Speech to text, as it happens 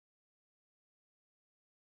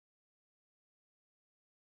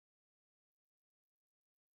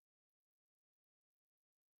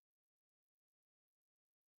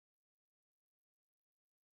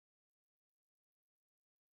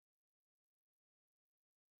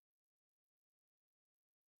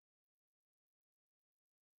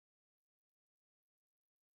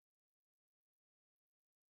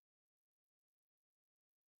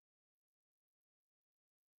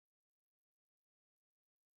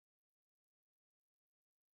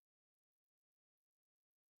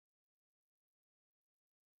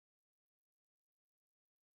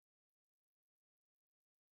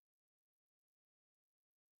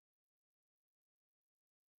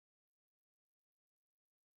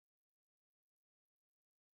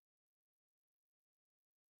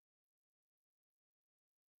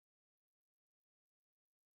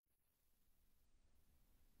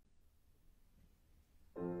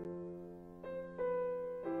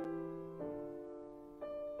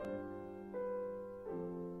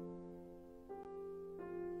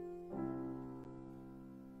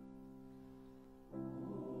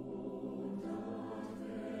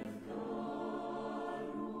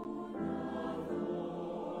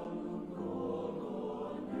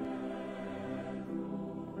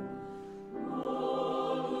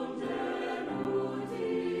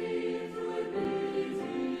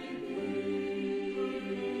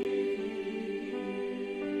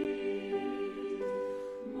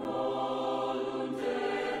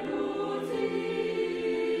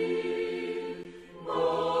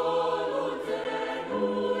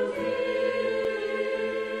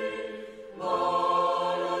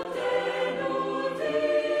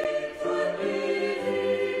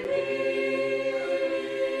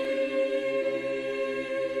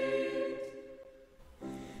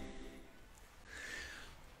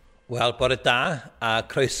Wel, bore da a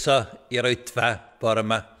croeso i'r oedfa bore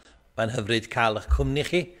yma. Mae'n hyfryd cael eich cwmni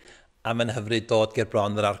chi a mae'n hyfryd dod gyr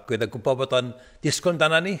bron yr arglwydd a gwybod bod o'n disgwyl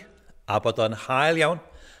amdana ni a bod o'n hael iawn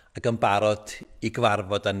ac yn barod i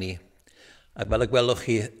gyfarfod â ni. A fel y gwelwch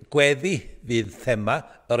chi, gweddi fydd thema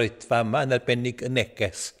yr oedfa yma yn arbennig y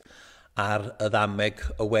neges ar y ddameg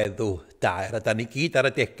o Weddw Daer. A da ni gyd ar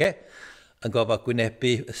y degau yn gofod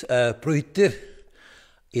gwynebu brwydr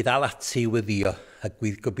i ddal ati i Weddio a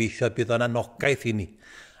gobeithio bydd o'n anogaeth i ni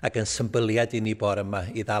ac yn symboliad i ni bore yma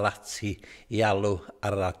i ddal ati i alw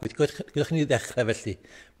ar yr arglwydd. Gwydwch ni ddechrau felly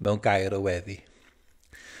mewn gair o weddi.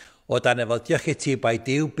 O dan efo, diolch i ti bai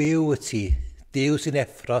Duw byw y ti, Duw sy'n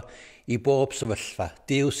effro i bob sefyllfa,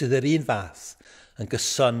 Duw sydd yr un fath, yn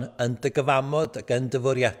gyson yn dy gyfamod ac yn dy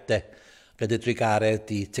fwriadau, ac yn dy drigaredd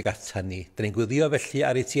di tuag ata ni. Da ni'n gwyddio felly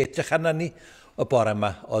ar ei ti edrych arna ni o bore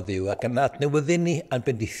yma o Dduw, ac yn adnewyddu ni a'n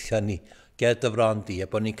bendithio ni gyda dyfron di, a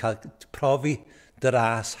bod ni'n cael profi dy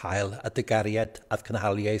ras hael a dy gariad a'r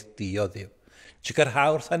cynhaliaeth di o Dduw. Ti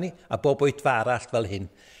gyrhaw wrtha ni a bob oedfa arall fel hyn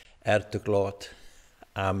dy glod.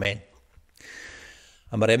 Amen.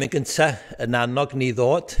 A mae'r emyn gyntaf yn annog ni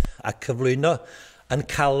ddod a cyflwyno yn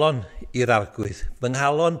calon i'r arglwydd. Fy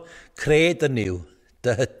nghalon cred yn yw,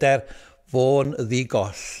 dy hyder fo'n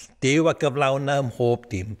ddigoll, Duw a gyflawna ym mhob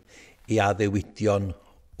dim i addewidion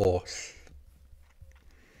oll.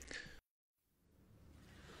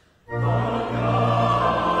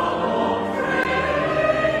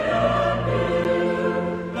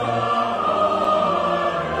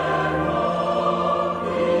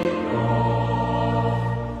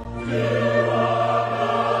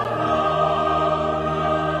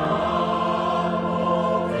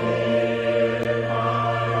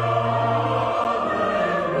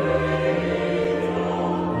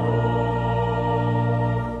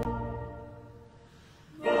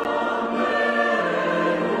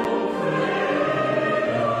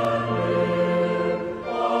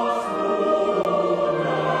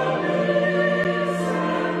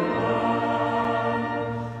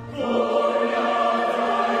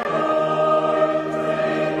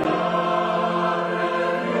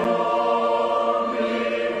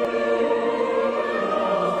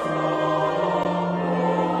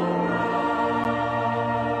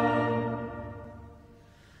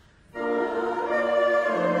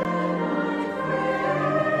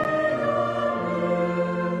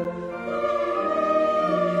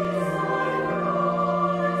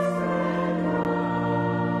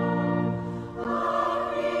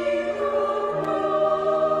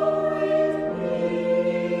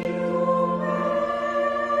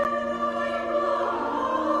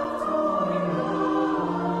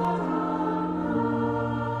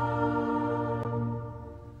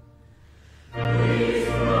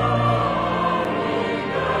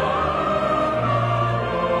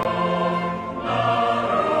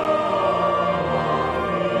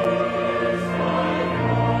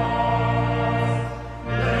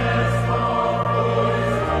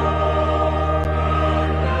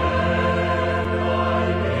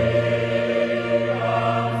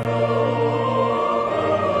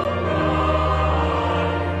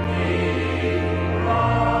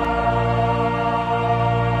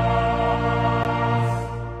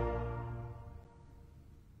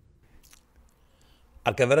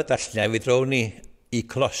 Ar gyfer y darluniau, fi drown ni i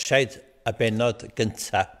Colosiaid y benod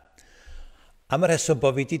gyntaf. Am y rheswm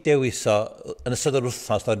bod fi wedi dewis o yn ystod yr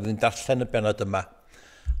wythnos oedd wedi'n darllen y benod yma.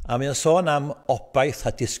 A mi o'n sôn am obaith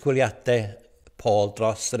a disgwyliadau Paul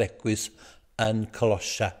dros yr eglwys yn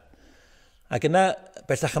Colosia. Ac yna,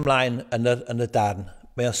 bellach ymlaen yn y darn,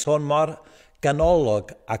 mae o'n sôn mor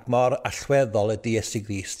ganolog ac mor allweddol y Iesu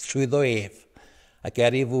Grist trwyddo ef ac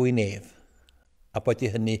i fwy nef. A bod i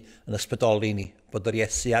hynny yn ysbrydoli ni, bod yr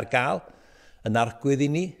Iesu ar gael, yn arglwydd i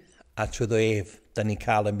ni, a trwyddo ef, da ni'n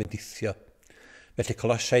cael yn bendithio. Felly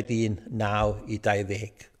Colosiaid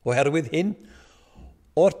 1:9-20. Oherwydd hyn,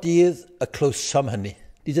 o'r dydd y clywsom hynny,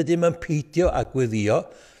 nid ydym yn peidio a gweddio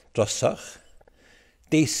drosoch,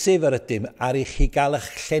 deisif yr ydym ar eich chi gael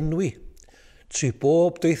eich llenwi, trwy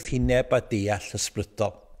bob doethineb a deall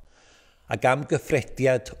ysbrydol, ac am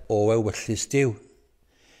gyffrediad o ewyllus Duw.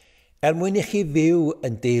 Mwyn i chi fyw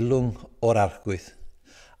yn deilwng o'r arglwydd,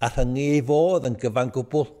 a rhyngu ei fodd yn gyfan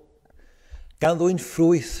gwbl, gan ddwy'n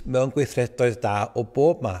ffrwyth mewn gweithredoedd da o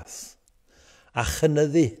bob math, a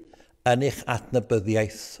chynyddu yn eich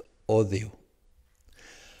adnabyddiaeth o Dduw.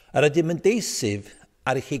 Yr ydym yn deisif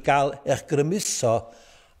ar eich chi gael eich grymuso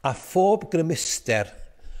a phob grymuster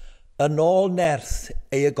yn ôl nerth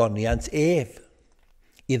ei agoniant ef,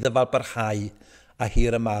 i ddyfal barhau a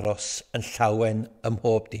hir ymaros yn llawen ym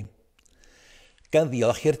mhob dim. Gan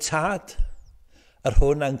ddiolch i'r tad, yr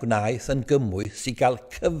hwn a'n gwnaeth yn gymwys i gael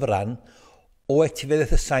cyfran o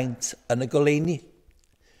etifeddaeth y saint yn y goleuni.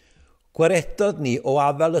 Gwaredodd ni o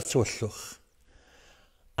afel y tywyllwch,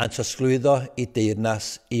 a'n trosglwyddo i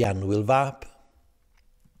deyrnas i annwyl fab.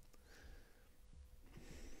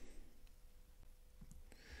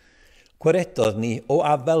 Gwaredodd ni o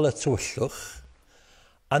afel y tywyllwch,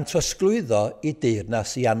 a'n trosglwyddo i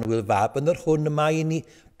deyrnas i annwyl fab yn yr hwn yma i ni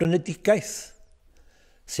brynedigaeth,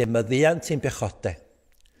 sef myddeuant ein pechodau.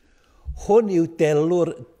 Hwn yw delwr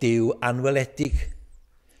Duw anweledig,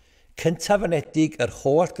 cyntafynedig yr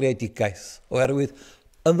holl greadigaeth, oherwydd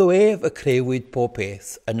ynddo ef y crewyd pob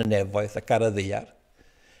peth yn y nefoedd ac ar y ddaear,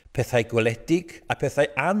 pethau gweledig a pethau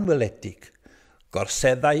anweledig,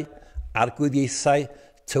 gorseddau, arglwyddiaethau,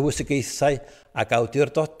 tywysogaethau ac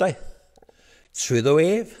awdurdodau. Trwyddo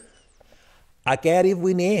ef, ac i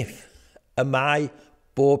fwyn ef, y mae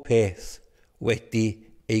bob peth wedi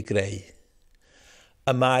ei greu.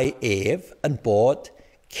 Y mae ef yn bod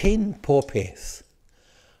cyn pob peth,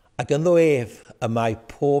 ac ynddo ef y mae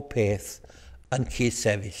pob peth yn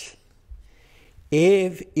cyd-sefyll.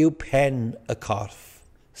 Ef yw pen y corff,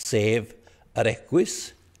 sef yr eglwys.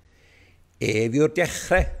 Ef yw'r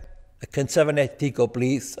dechrau, y cyntafynedig o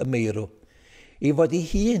blith y meirw, i fod ei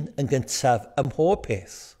hun yn gyntaf ym mhob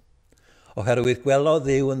peth. Oherwydd gwelodd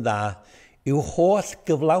Dduw yn dda yw holl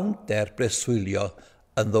gyflawnder breswylio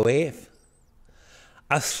ynddo ef.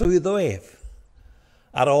 A thrwyddo ef,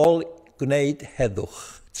 ar ôl gwneud heddwch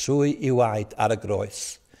trwy ei waed ar y groes,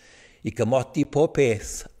 i gymodi pob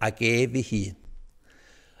peth ag ef ei hun,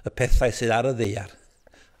 y pethau sydd ar y ddaear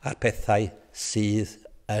a'r pethau sydd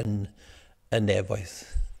yn y nefoedd.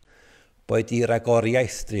 Boed i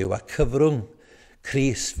ragoriaeth driw a cyfrwng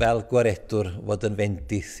Cris fel gwaredwr fod yn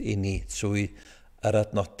fendith i ni trwy yr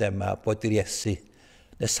adnodau yma, bod i'r Iesu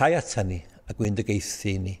nesau atan ni a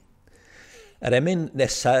gweindigeithi ni. Yr emyn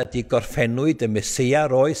nesaf ydy gorffennwyd y Mesia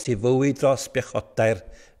oes i fywyd dros bechodau'r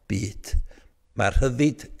byd. Mae'r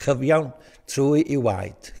rhyddid cyfiawn trwy ei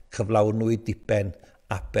waed, cyflawnwyd diben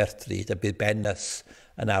Abertryd, a bydd Benes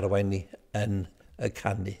yn arwain ni yn y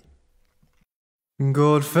canu.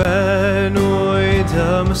 Gorffennwyd y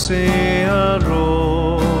Mesia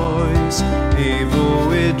oes i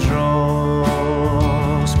fywyd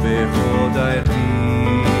dros bechodau'r byd.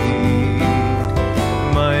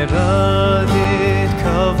 Mae'r rhyddid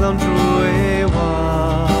cyflawn drwy ei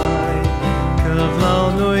waed,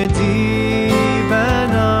 cyflawnwyd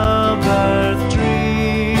diben Abertryd.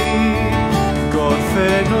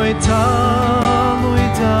 Gorffennwyd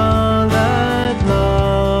talwyd aled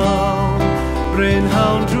lawn,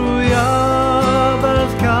 brynhawn drwy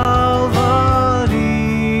aberth Calfari.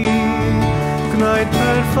 Gwnaed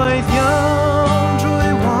perffaith iawn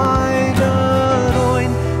drwy waed yr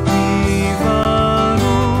oen, i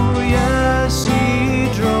farw Iesu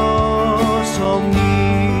dros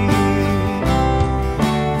omni.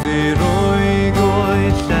 Fe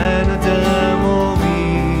rwygoedd llen y dym o fi,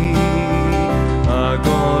 a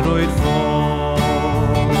gorwyd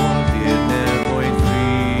ffordd i'r nefoedd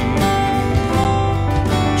ffri.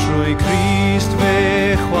 Trwy Crist fe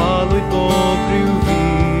chwalwyd bob rhyw fi,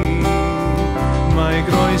 mae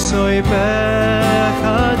groeso'i bech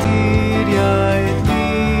a diriaeth fi.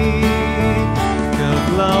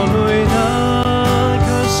 Cyflawnwyd ag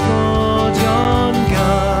ysgodion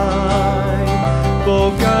gai,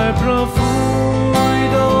 bob gair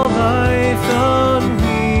proffwyd o laeth yn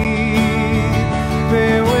wir. Fe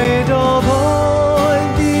wedodd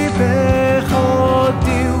oedd i bech o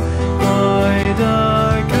Duw, gwaed a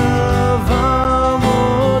gyfamod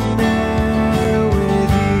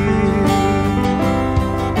newydd iw.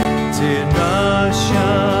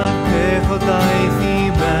 Teyrnasiad pechodaueth i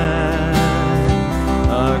ben,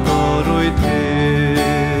 a gorwyd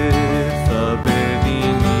peth a bedd i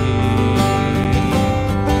ni.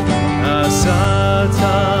 A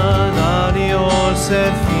Satan ar ei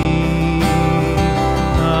orsedd fi,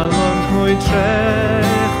 a longwyd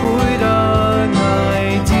trechwyd angau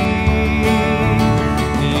di.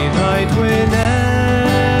 Ni rhaid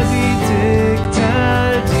wynebu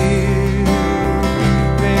dicter Duw,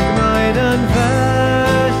 fe'n gwneud yn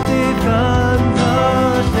fellid fan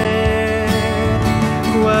lle.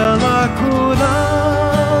 Wel ac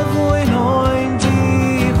wnaddwyn oen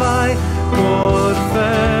difau,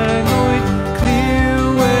 gorffennwyd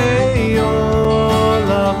criw ei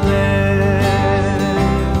ola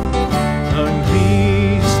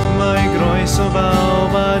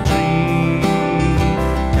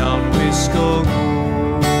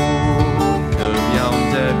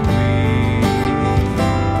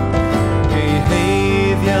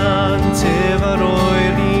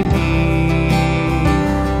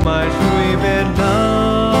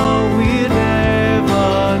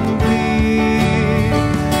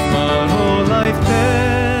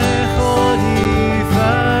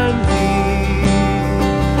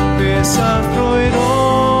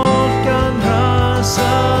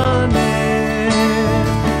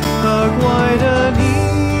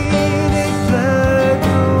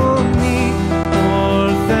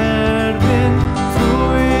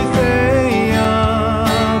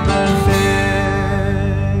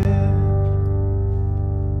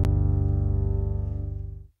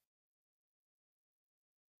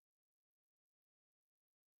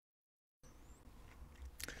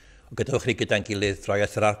Gadewch chi gyda'n gilydd droi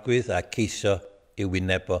at yr argwydd a ceisio i'w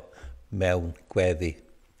wyneb o mewn gweddi.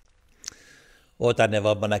 O dan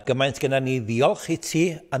efo, mae yna gymaint gyda ni ddiolch i ti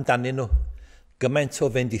amdanyn nhw. Gymaint o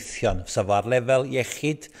fendithion, sef ar lefel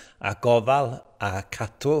iechyd a gofal a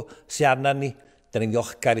cadw sy'n arna ni. Da ni'n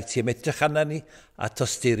ddiolchgar i ti am edrych arna ni a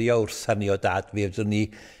tosturio wrtha ni o dad. Fedrwn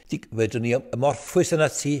ni ymorffwys yna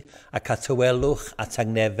ti a catywelwch a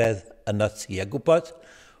tangnefedd yna ti. A gwybod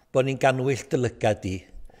bod ni'n ganwyll dylygad di.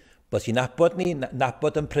 Bod ti'n nabod ni,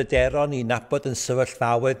 nabod yn pryderon ni, nabod yn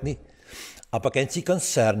sefyllfawed ni, a bod gen ti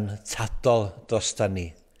gonsern tadol drosta ni.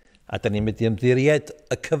 A da ni'n mynd i ymddiried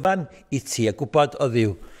y cyfan i ti, a gwybod o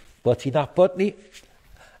ddiw, bod ti'n nabod ni,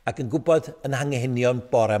 ac yn gwybod yn anghenion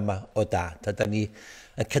bore yma o dad. A da ni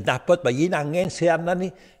yn cydnabod, mae un angen sy'n arna ni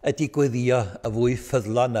ydy gweddio y fwy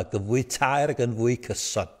ffyddlon ac y fwy tair ac yn fwy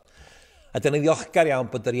cyson. A da ni'n ddiolchgar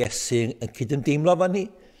iawn bod yr Iesu yn cydymdeimlo fo ni,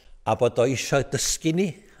 a bod o eisiau dysgu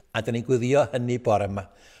ni, a da ni'n gweddio hynny bore yma.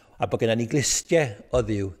 A bod gennym ni glistiau o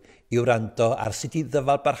ddiw i wrando ar sut i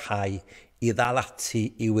ddyfal barhau i ddal ati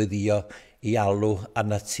i weddio i alw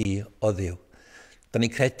arna ti o ddiw. Da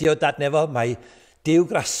ni'n credu o dadnefol mae Duw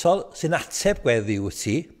grasol sy'n ateb gweddiw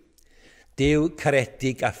ti, Duw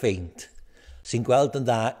caredig a ffeind, sy'n gweld yn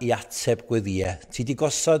dda i ateb gweddiau. Ti di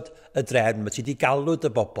gosod y drefn, ti di galw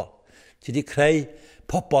dy bobl. Ti di creu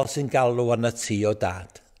pobl sy'n galw arna ti o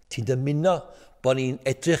dad. Ti'n dymuno bod ni'n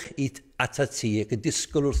edrych ata ti ac yn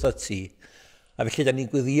disgwyl wrtho ti. A felly da ni'n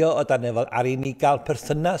gweddio o danefol ar i ni gael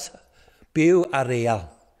perthynas byw a real.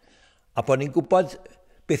 A bod ni'n gwybod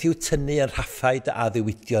beth yw tynnu yn rhaffaid a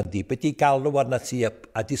ddiwydion di. Beth i galw arna ti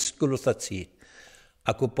a disgwyl wrtho ti.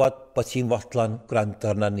 A gwybod bod ti'n fodlon gwrando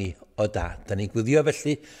arna ni o dad. Da ni'n gweddio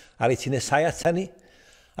felly ar ei ti'n nesau ata ni.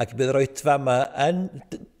 Ac bydd yr oedfa yma yn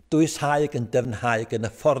dwysau ac yn dyfnhau ac yn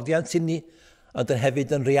hyfforddiant i ni, ond yn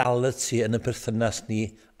hefyd yn reality yn y perthynas ni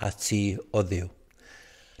a ti o ddiw.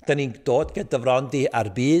 Da ni'n dod gyda dyfrondi ar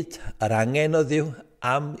byd, yr angen o ddiw,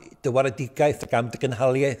 am dywaredigaeth ac am dy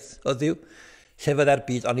gynhaliaeth o ddiw, lle fydda'r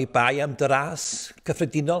byd ond i bai am dy ras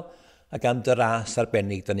cyffredinol ac am dy ras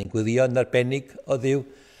arbennig. Da ni'n gweddio yn arbennig o ddiw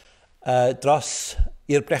dros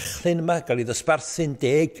i'r brechlyn yma, gael ei ddosbarthu'n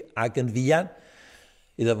deg ac yn fian,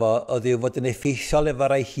 iddo fo o ddiw fod yn effeithiol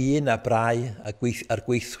efo'r ei hun a brau a'r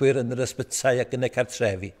gweithwyr yn yr ysbytau ac yn y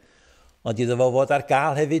cartrefi. Ond iddo fo fod ar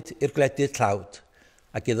gael hefyd i'r gwledydd tlawd.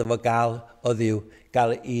 Ac iddo fo gael o ddiw,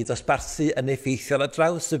 gael ei ddosbarthu yn effeithiol ar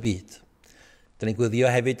draws y byd. Da ni'n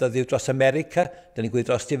gweddio hefyd o ddiw dros America, da ni'n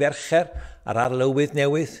gweddio dros di fercher, ar arlywydd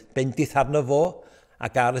newydd, bendith arno fo,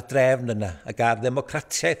 ac ar y drefn yna, ac ar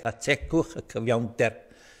ddemocratiaeth a tegwch y cyfiawnder.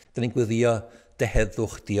 Da ni'n gweddio dy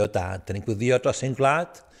heddwch di o dad. Da ni'n gweddio dros ein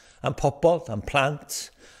gwlad, am pobl, am plant,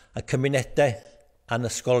 a cymunedau, a'n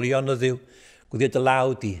ysgolion o ddiw. Gweddio dy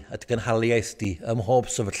law di, a dy gynhaliaeth di, ym mhob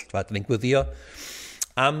sefyllfa. Da ni'n gweddio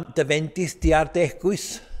am dy fendith di ar dy egwys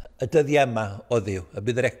y dyddiau yma o ddiw. A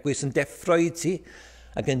bydd yr egwys yn deffro i ti,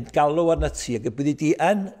 ac yn galw arna ti, ac y bydd i di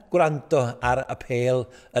yn gwrando ar apel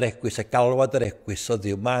yr egwys, a galwad yr egwys o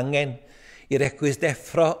ddiw. Mae angen i'r egwys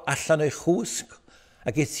deffro allan o'i chwsg,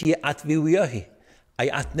 ac i ti adfywio hi, a'i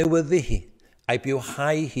adnewyddu hi, a'i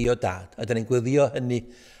biwhau hi o dad. A da ni'n gweddio hynny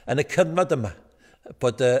yn y cyfnod yma,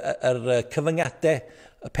 bod yr cyfyngiadau,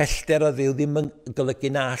 y pellter o ddiw ddim yn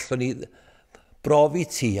golygu na allwn ni brofi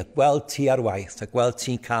ti, a gweld ti ar waith, a gweld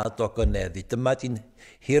ti'n cael dogoneddu. Dyma di'n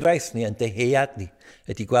hiraeth ni, yn deheuad ni,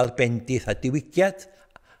 ydy gweld bendith a diwygiad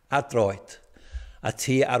a droed, a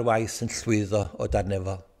ti ar waith yn llwyddo o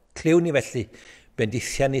darnefol. Cliw ni felly,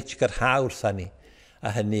 bendithiau ni gyrha wrtha ni, a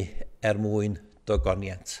hynny mwyn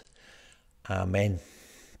dogoniant. Amen.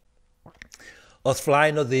 Oedd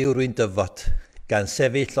flaen o ddiw rwy'n dyfod, gan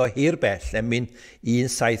sefyll o hir bell emyn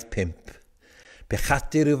 175.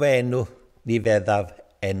 Bechadur yw fe enw, ni feddaf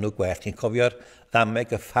enw gwell. Chi'n cofio'r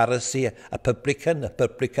Dameg, y Pharisi, y publican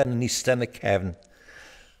yn eistedd yn y cefn,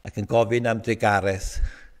 ac yn gofyn am drigaredd.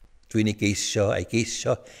 Dwi'n ei geisio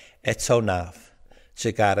eto naf.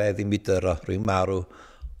 Trigaredd i mi dyro, rwy'n marw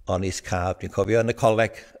onis caf. Dwi'n cofio yn y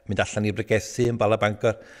coleg, mynd allan i bregethu yn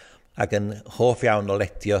Bangor, ac yn hoff iawn o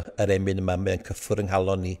ledio yr emyn yma, mae'n cyffwr yng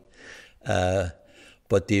nghalon ni,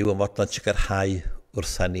 bod Duw yn fodlon sicrhau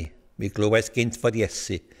wrtha ni. Mi glywais gynt fod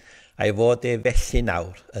Iesu, a'i fod felly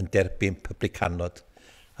nawr yn derbyn publicanod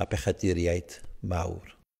a bechaduriaid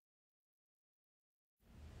mawr.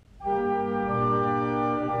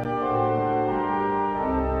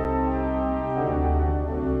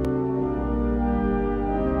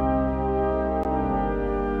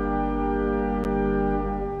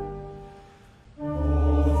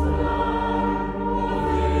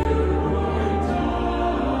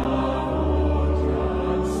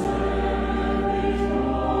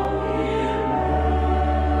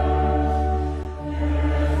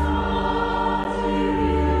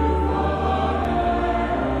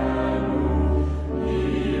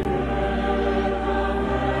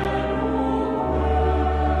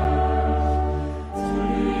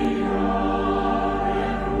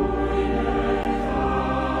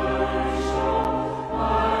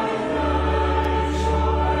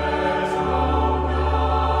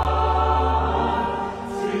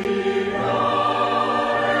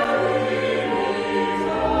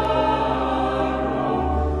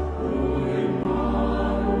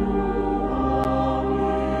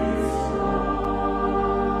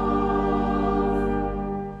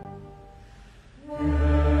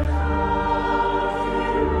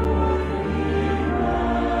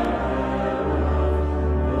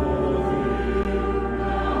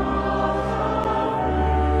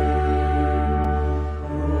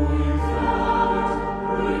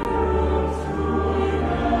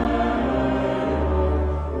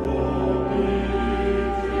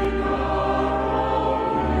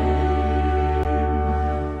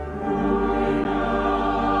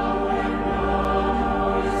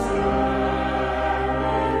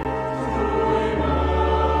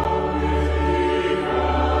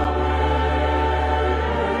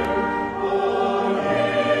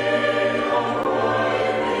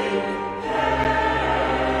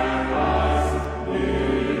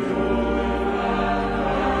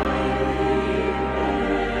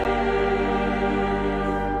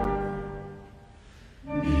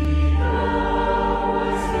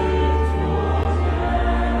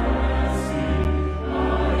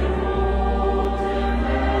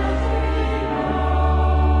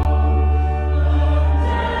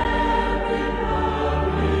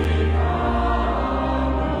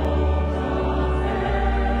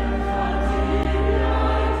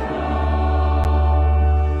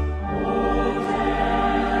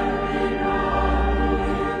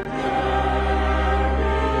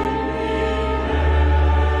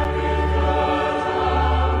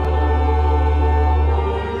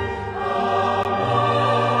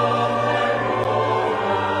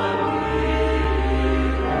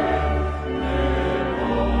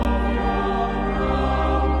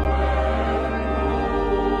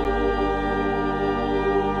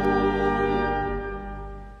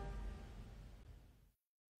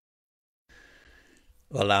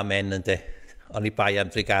 Wel, amen ynddo. O'n i bai am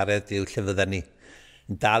drigaredd i'w llyfydd ni.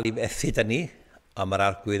 Yn dal i fethu da ni, ond mae'r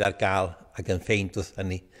arglwydd ar gael ac yn ffeind wrth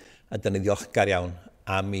ni. A dyna ni ddiolchgar iawn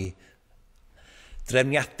am i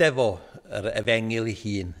drefniadau fo, yr efengil i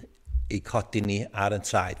hun, i codi ni ar yn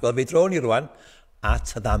traed. Wel, fe dro ni rwan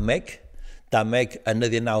at y Dameg. Dameg yn y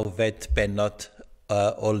 19 benod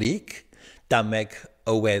o lig. Dameg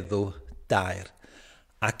y Weddw Daer.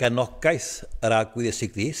 Ac anogaeth yr arglwydd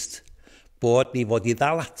Iesu Grist bod ni fod i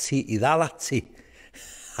ddal ati,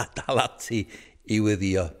 a dal ati i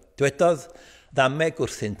weddio. Dywedodd Dameg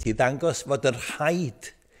wrthynt i ddangos fod yn rhaid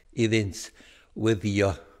iddynt weddio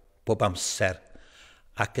bob amser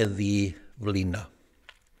ac yn ddiflino.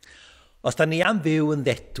 Os da ni am fyw yn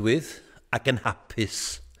ddedwydd ac yn hapus,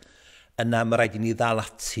 yna mae rhaid i ni ddal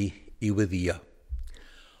ati i weddio.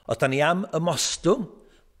 Os da ni am ymostwng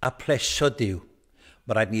a plesio Duw,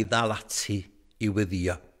 mae rhaid ni ddal ati i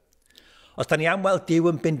weddio. Os da ni am weld Duw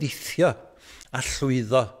yn bendithio a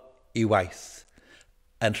llwyddo i waith,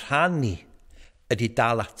 yn rhan ni ydy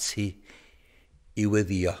dal ati i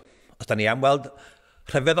weddio. Os da ni am weld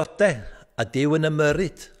rhyfeddodau a Duw yn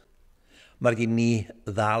ymyrryd, mae rhaid i ni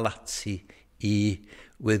ddal ati i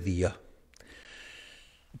weddio.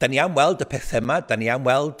 Da ni am weld y pethau yma, da ni am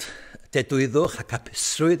weld dedwyddwch ac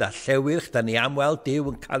apusrwydd a llewyrch, da ni am weld Duw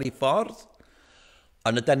yn cael ei ffordd,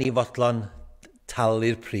 ond ydyn ni fodlon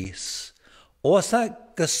talu'r pris. Oes na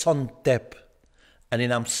gysondeb yn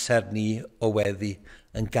ein amser ni o weddi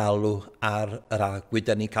yn galw ar yr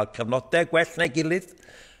arglwydd. Da ni'n cael cyfnodau gwell na'i gilydd,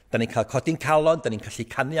 da ni'n cael codi'n calon, da ni'n gallu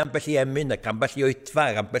canu ambell i emyn ac ambell i oetfa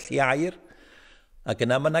ac ambell i air. Ac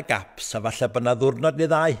yna mae yna gaps, a falle bod yna ddwrnod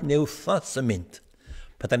neu ddau neu wythnos yn mynd.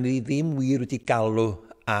 Pan da ni ddim wir wedi galw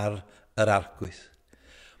ar yr arglwydd.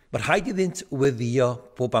 Mae rhaid iddynt weddio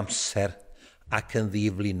bob amser ac yn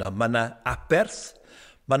ddiflino. Mae yna aberth,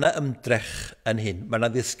 mae yna ymdrech yn hyn, mae yna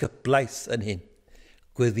ddisgyblaeth yn hyn.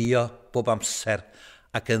 Gweddio bob amser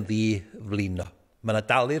ac yn ddiflino. Mae yna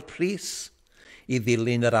dalu'r pris i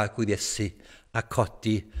ddilyn yr arglwydd Iesu a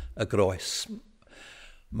codi y groes.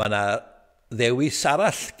 Mae yna ddewis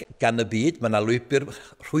arall gan y byd, mae yna lwybr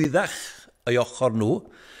rhwyddach o'i ochr nhw,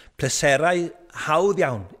 pleserau hawdd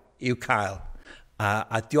iawn i'w cael,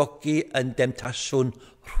 a diogi yn demtasiwn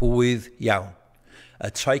rhwydd iawn.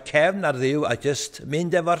 Troi cefn ar Dduw a just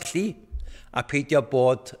mynd efo'r lli a peidio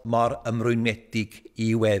bod mor ymrwynedig i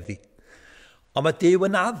weddi. Ond mae Duw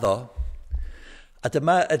yn addo, a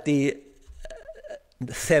dyma ydy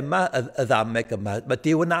thema y Ddameg yma, mae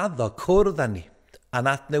Duw yn addo cwrdd â ni, a'n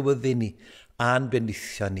adnewyddu ni, a'n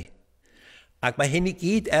benithio ni. Ac mae hyn i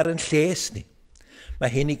gyd yn lles ni. Mae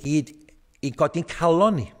hyn i gyd i godi'n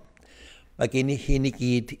calon ni. Mae gen i hyn i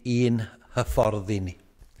gyd i'n hyfforddi ni.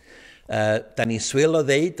 Da ni'n swyl o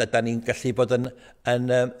ddeud a da ni'n gallu bod yn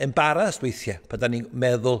embaras weithiau pan da ni'n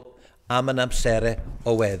meddwl am yn amserau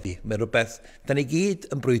o weddi. Mae rhywbeth da ni gyd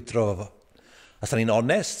yn brwydro efo. Os da ni'n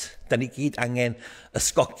onest, da ni gyd angen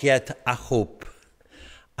ysgogiad a hwb.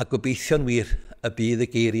 A gobeithio'n wir y bydd y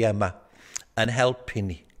geiriau yma yn helpu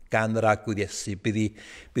ni gan yr arglwydd Iesu.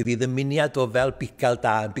 Bydd i ddymuniad o fel bigal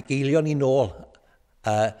da, yn bugeilio ni nôl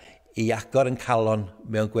i agor yn calon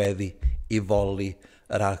mewn gweddi i foli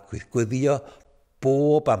yr arglwydd. Gweddio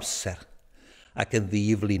bob amser ac yn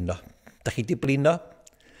ddiflino. Da chi di blino?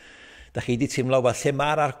 Da chi di teimlo, wel, lle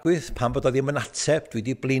mae'r arglwydd? Pan bod o ddim yn ateb, dwi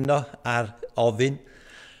di blino ar ofyn,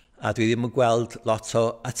 a dwi ddim yn gweld lot o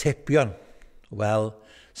atebion. Wel,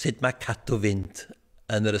 sut mae cadw fynd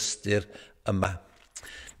yn yr ystyr yma?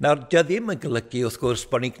 Nawr, dio ddim yn golygu, wrth gwrs,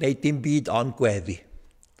 bod ni'n gwneud dim byd ond gweddi.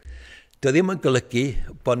 Dio ddim yn golygu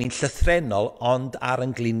bod ni'n llythrenol ond ar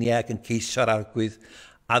yngluniau ac yn ceisio'r arglwydd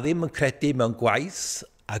a ddim yn credu mewn gwaith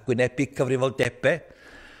a gwynebu cyfrifoldebau.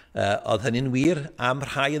 Oedd hynny'n wir am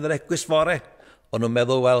rhai yn yr egwys fore. O'n nhw'n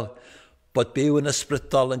meddwl, wel, bod byw yn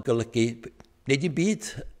ysbrydol yn golygu nid i'n byd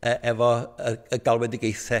efo y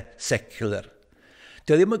galwedigaethau secular.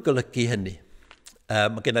 Dio ddim yn golygu hynny.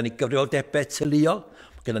 Mae gennym ni gyfrifoldebau teuluol,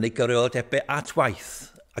 mae gennym ni gyfrifoldebau at waith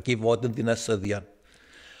ac i fod yn ddinasyddion.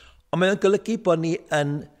 Ond mae'n golygu bod ni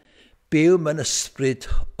yn byw mewn ysbryd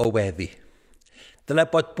o weddi. Dyle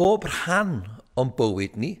bod bob rhan o'n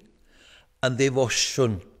bywyd ni yn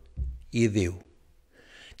ddefosiwn i Dduw.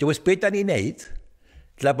 Dywys beth da ni'n neud,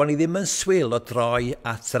 dyle bod ni ddim yn swyl o droi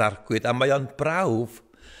at yr arglwydd, a mae o'n brawf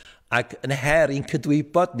ac yn her i'n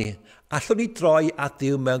cydwybod ni, allwn ni droi at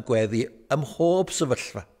Dduw mewn gweddi ym mhob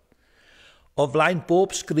sefyllfa. O flaen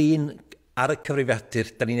bob sgrin ar y cyfrifiadur,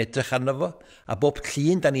 da ni'n edrych arno fo, a bob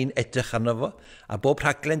llun da ni'n edrych arno fo, a bob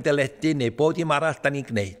rhaglen deledu neu bob dim arall da ni'n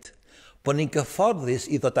gwneud, bod ni'n gyfforddus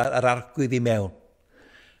i ddod ar arglwydd i mewn.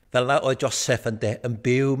 fel na oedd Joseph yn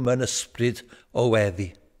byw mewn ysbryd o weddi.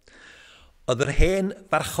 Oedd yr hen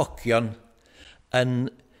farchogion yn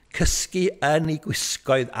cysgu yn ei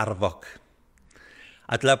gwisgoedd arfog.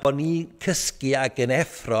 A dyla bod ni'n cysgu ac yn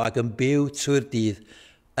effro ac yn byw trwy'r dydd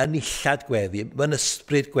yn illad gweddi, mewn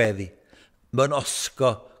ysbryd gweddi, mewn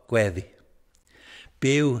osgo gweddi.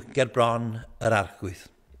 Byw ger bron yr arglwydd.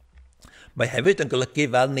 Mae hefyd yn golygu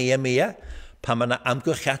fel Nehemia, pan mae yna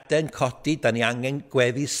amgylchiadau yn codi, da ni angen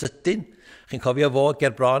gweddi sydyn. Chi'n cofio fo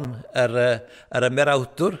ger bron yr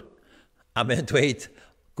ymerawdwr, a mae'n dweud,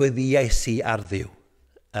 gweddiais i ar ddiw.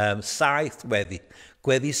 Saith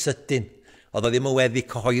gweddi sydyn. Oedd o ddim yn weddi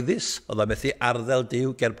cyhoeddus, oedd o methu arddel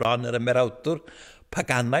diw ger bron yr ymerawdwr,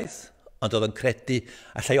 paganaeth, ond oedd o'n credu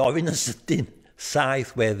allai ofyn yn sydyn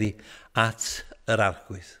saith weddi at yr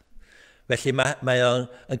arglwydd. Felly mae o'n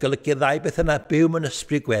golygu ddau beth yna, byw mewn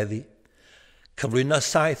ysbryd gweddi, cyflwyno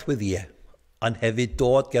saith weddiau, ond hefyd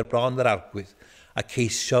dod ger bron yr arglwydd a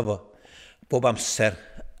ceisio fo bob amser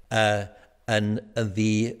yn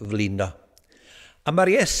ddiflino. A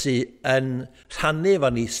mae'r Iesu yn rhannu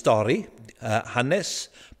efo ni stori, hanes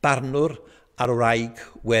barnwr ar wraig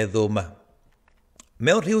Weddw yma.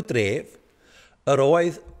 Mewn rhyw dref, yr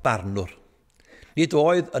oedd barnwr. Nid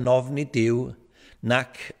oedd yn ofni Duw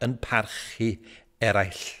nac yn parchu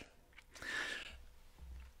eraill.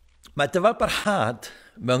 Mae dyfal barhad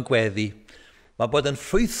mewn gweddi, mae bod yn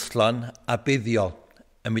ffrwythlon a buddiol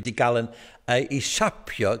yn mynd i gael ei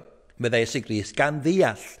siapio, meddai Iesu Grist, gan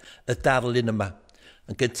ddeall y darlun yma.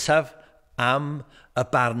 Yn gyntaf am y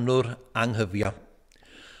barnwr anghyfio.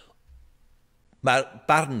 Mae'r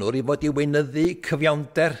barnwr i fod i weinyddu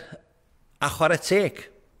cyfiawnder a chwarae teg.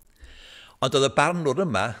 Ond oedd y barnwr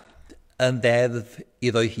yma yn ddeddf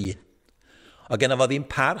iddo hun. O genna fo ddim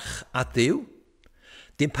parch a Duw,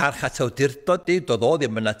 dim parch at awdurdod Duw, doedd o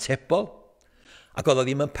ddim yn atebol, ac oedd o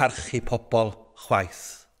ddim yn parchu pobl chwaith.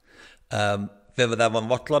 Fe fydda fo'n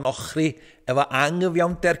fodlon ochri efo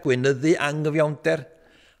anghyfiawnder, gweinyddu anghyfiawnder,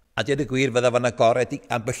 a dweud y gwir fydda fo'n agored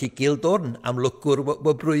ambell i gildwrn am lwgwr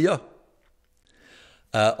wybrwyo.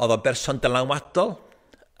 Oedd o'n berson dylanwadol,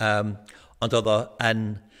 ond oedd o'n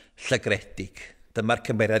llygredig. Dyma'r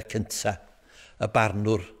cymeriad cyntaf, y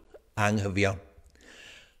barnwr anghyfiawn.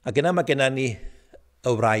 Ac yna mae gennym ni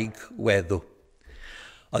y wraig Weddw.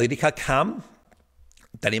 Oedd wedi cael cam,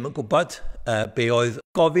 da ni'n gwybod be oedd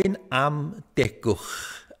gofyn am degwch.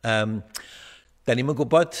 Da ni'n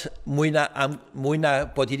gwybod mwy na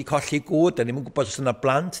bod hi wedi colli gŵr, da ni'n gwybod os yna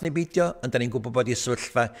blant neu beidio, ond da ni'n gwybod bod hi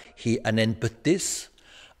sefyllfa hi yn enbydus.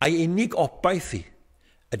 A'i unig obaith hi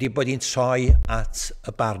ydy bod hi'n troi at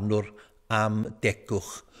y barnwr am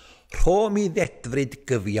degwch. Rho mi ddedfryd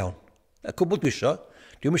gyfiawn. Y cwbl dwi isio.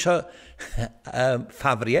 Dwi'n isio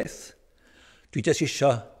ffafriaeth. Dwi jyst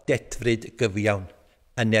isio dedfryd gyfiawn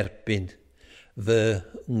yn erbyn fy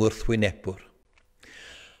ngwrthwynebwr.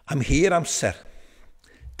 Am hir amser,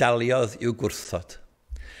 daliodd i'w gwrthod.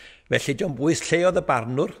 Felly, John Bwys, lle oedd y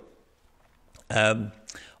barnwr?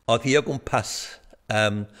 Oedd hi o gwmpas,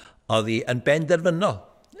 oedd hi yn benderfynol,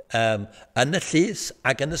 yn y llys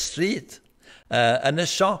ac yn y stryd, yn y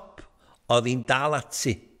siop, oedd hi'n dal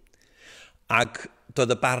ati. Ac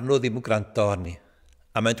doedd y barnwr ddim yn gwrando arni.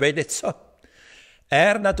 A mae'n dweud eto,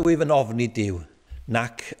 nad wyf yn ofni Duw,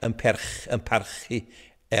 nac yn parchu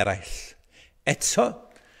eraill. Eto,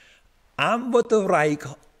 am fod y wraig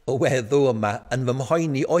o Weddw yma yn fy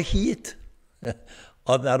mhoeni o hyd,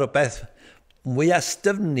 oedd na rhywbeth mwy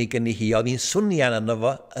astyfnig yn ei hi, oedd hi'n swnio yno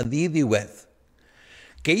fo yn ddiddiwedd.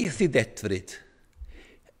 Geith i ddedfryd,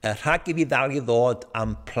 rhag i fi ddal i ddod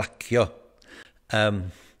am placio.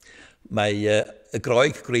 Mae y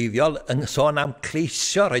groeg gwreiddiol yn sôn am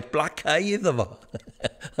cleisio, roed black eye iddo fo.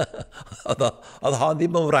 Oedd hon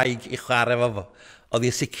ddim yn wraig i chwarae fo fo. Oedd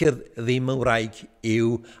hi'n sicr ddim yn wraig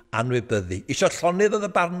i'w anwybyddu. Isio llonydd oedd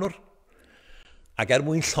y barnwr. Ac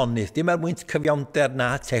mwyn llonydd, dim mwyn cyfiawnder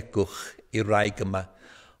na tegwch i'r wraig yma,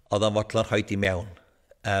 oedd o'n fodlon rhoi di mewn.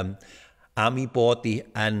 Am i bod hi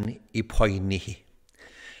yn ei poeni hi.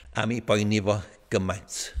 Am i boeni fo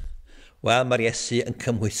gymaint. Wel, mae'r Iesu yn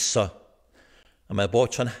cymhwyso. A mae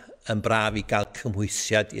bod tro'n yn braf i gael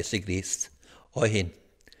cymhwysiad Iesu Grist o hyn.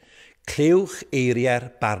 Clywch eiriau'r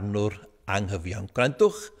barnwr anghyfiawn.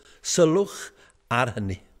 Gwrandwch, sylwch ar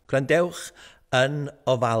hynny. Gwrandewch yn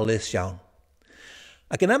ofalus iawn.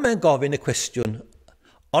 Ac yna mae'n gofyn y cwestiwn,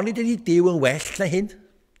 ond ydy Duw yn well na hyn?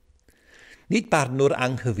 Nid barnwr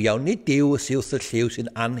anghyfiawn, nid Duw sy'n wrth y lliw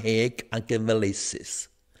sy'n anheg ac yn feleisus.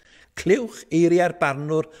 Clywch eiriau'r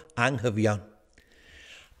barnwr anghyfiawn.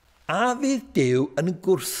 A fydd Duw yn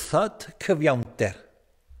gwrthod cyfiawnder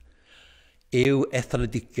yw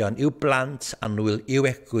etholedigion, yw blant annwyl, yw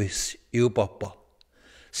eglwys, yw bobl,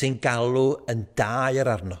 sy'n galw yn daer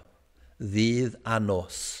arno, ddydd a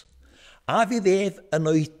nos. A fydd ef yn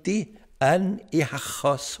oedi yn ei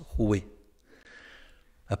hachos hwy.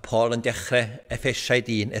 Mae Paul yn dechrau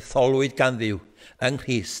Effesiaid 1, etholwyd gan Dduw, yng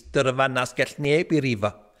Nghrist, dyrfa nas gell neb i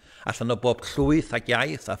rifa, allan o bob llwyth ac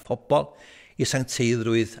iaith a phobl i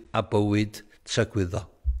sancteiddrwydd a bywyd trygwyddol.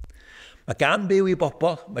 Mae gan byw i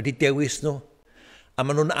bobl, mae wedi dewis nhw, a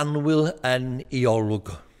maen nhw'n anwyl yn ei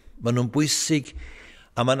olwg. Maen nhw'n bwysig,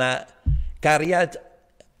 a mae yna gariad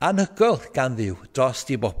anhygoel gan Dduw dros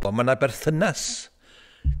i bobl. Mae yna berthynas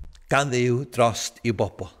gan Dduw dros i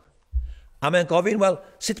bobl. A mae'n gofyn, wel,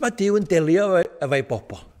 sut mae Duw yn delio efo'i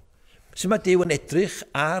bobl? Sut mae Duw yn edrych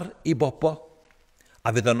ar ei bobl?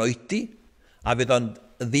 A fydd o'n oedi, a fydd o'n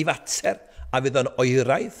ddifater, a fydd o'n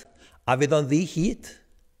oeraidd, a fydd o'n ddihyd?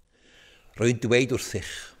 Rwy'n dweud wrthych.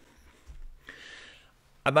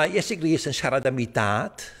 A mae Iesu Grist yn siarad am ei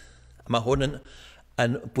dad, a mae hwn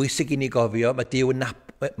yn bwysig i ni gofio,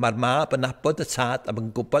 mae'r mab yn nabod y tad, a mae'n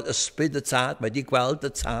gwybod ysbryd y tad, mae wedi gweld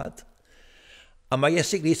y tad. A mae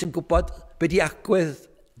Iesu Grist yn gwybod be di agwedd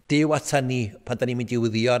Duw ata ni pan da ni'n mynd i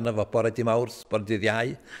wyddio arno fo bore di Mawrth, bore di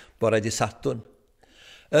Iau, bore di Sadwrn.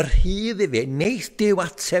 Yr hydd i fe, neith Duw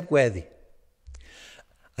ateb gweddi.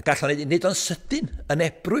 A gall o'n neud o'n sydyn yn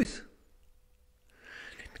ebrwydd.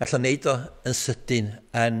 Gall o'n neud o'n sydyn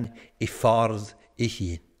yn ei ffordd ei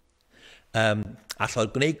hun. All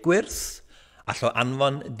o'n gwneud gwirth, all o'n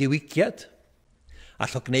anfon diwygiad,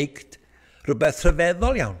 all o'n gwneud rhywbeth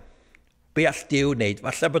rhyfeddol iawn. Be all Duw wneud?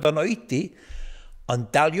 Falle bod o'n oedi, ond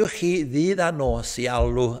daliwch chi ddydd a nos i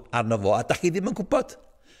alw arno fo, a da chi ddim yn gwybod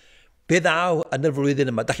be ddaw yn y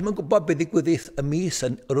flwyddyn yma. Da chi ddim yn gwybod be ddigwyddith y mis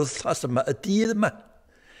yn yr wythnos yma, y dydd yma.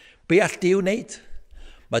 Be all Duw wneud?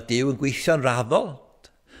 Mae Duw yn gweithio'n raddol.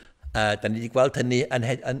 Da ni wedi gweld hynny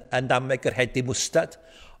yn Dameg yr Hedyn Mwstad,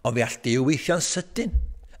 ond fe all Duw weithio'n sydyn,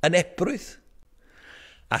 yn ebrwydd.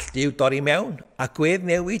 All Duw dorri mewn a gwedd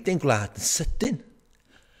newid ein gwlad yn sydyn.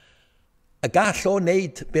 A gall o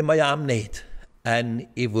wneud be mae am wneud yn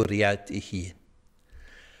ei fwriad ei hun.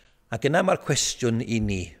 Ac yna mae'r cwestiwn i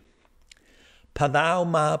ni. Pa ddaw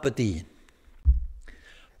mab y dyn?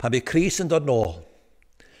 Pan bydd Cris yn dod nôl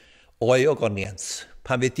o'i ogoniant,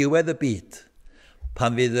 pan fydd diwedd y byd,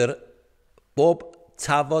 pan fydd bob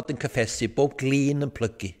tafod yn cyffesu, bob glin yn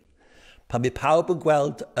plygu, pan bydd pawb yn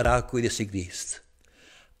gweld yr agwedd Iesu Grist,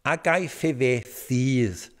 a gaiff ei fe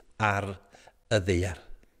ddydd ar y ddaear.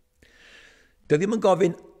 Dwi ddim yn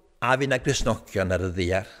gofyn a fydd na Gristnogion ar y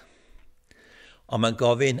ddaear, ond mae'n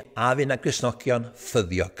gofyn a fydd na Gristnogion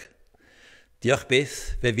ffyddiog. Diolch byth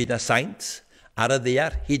fe fydd na saint ar y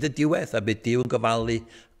ddaear hyd y diwedd a bydd Duw yn gofalu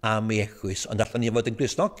am ei eglwys. Ond allwn ni fod yn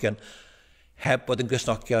Gristnogion heb bod yn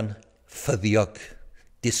Gristnogion ffyddiog,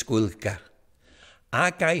 disgwylgar. A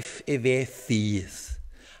gaiff ei fe ddydd.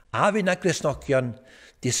 A fydd na Gristnogion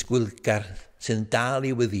disgwylgar sy'n dal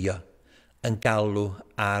i wyddio yn galw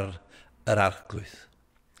ar yr arglwydd.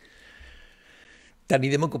 Da ni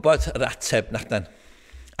ddim yn gwybod yr ateb nathnan.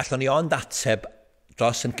 Allwn ni ond ateb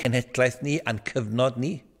dros yn cenhedlaeth ni a'n cyfnod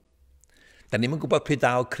ni. Da ni ddim yn gwybod pryd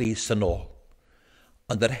daw Cris yn ôl.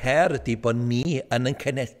 Ond yr her ydy bod ni yn yn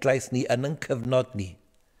cenhedlaeth ni, yn yn cyfnod ni.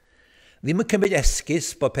 Ddim yn cymryd esgus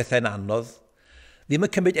bod pethau'n anodd. Ddim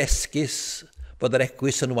yn cymryd esgus bod yr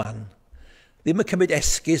eglwys yn wan. Ddim yn cymryd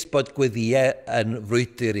esgus bod gweddiau yn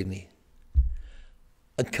frwydr i ni.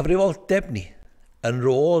 Yn cyfrifoldeb ni, yn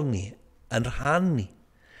rôl ni, yn rhan ni,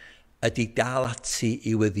 ydy dal ati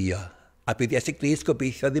i weddio. A bydd Iesu Grist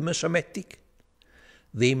gobeithio ddim yn siomedig.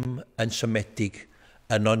 Ddim yn siomedig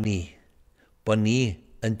yno ni, bod ni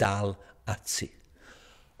yn dal ati.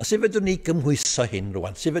 O sef fedrwn ni gymhwyso hyn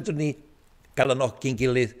rwan? Sef fedrwn ni gael anogi'n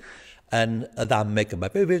gilydd yn y Dameg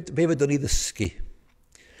yma? Be fedrwn ni ddysgu?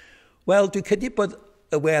 Wel, dwi'n credu bod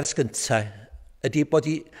y wers gyntaf ydy bod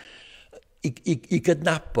i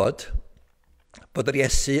gydnabod bod yr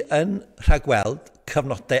Iesu yn rhagweld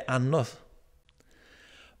cyfnodau anodd.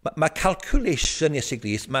 Mae calculation Iesu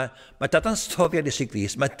Grist, mae dadansoddiad Iesu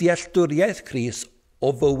Grist, mae dealltwriaeth Grist o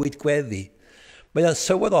fywyd gweddi. Mae o'n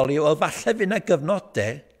sylweddoli, wel falle fydd yna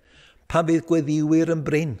gyfnodau pan fydd gweddiwyr yn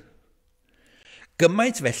bryn.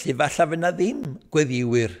 Gymaint felly, falle fydd yna ddim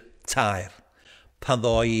gweddiwyr taer pan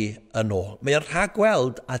ddoi yn ôl. Mae o'n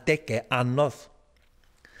rhagweld adegau anodd.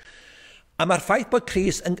 A mae'r ffaith bod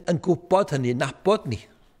Cris yn gwybod hynny, nabod ni,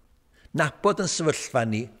 nabod yn sefyllfa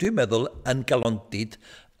ni, dwi'n meddwl yn galondid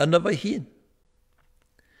yn efo hun.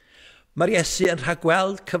 Mae'r Iesu yn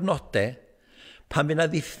rhagweld cyfnodau pan fydd yna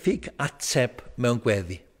ddiffyg ateb mewn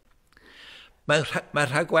gweddi. Mae'n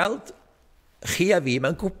rhagweld chi a fi,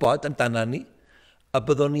 mae'n gwybod amdana ni, a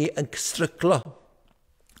byddwn ni yn stryglo.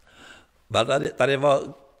 Fel dar efo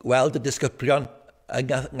weld y disgyblion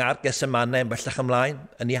nga'r gesemanau yn bellach ymlaen,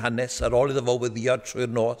 yn ei hanes, ar ôl iddo fo weddio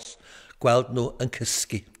trwy'r nos, gweld nhw yn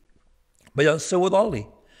cysgu. Mae o'n sylweddoli,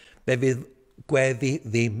 be fydd gweddi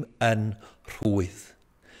ddim yn rhwydd.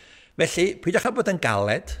 Felly, pwydwch a bod yn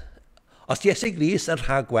galed, os Iesu Gris yn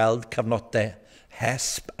rhagweld cyfnodau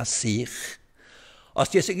hesp a sych,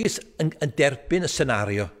 os Iesu Gris yn derbyn y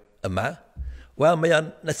senario yma, wel, mae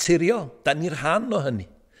o'n naturiol, da ni'r rhan o hynny.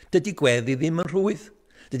 Dydy gweddi ddim yn rhwydd.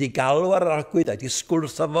 Dydy galw ar yr arglwydd a dydy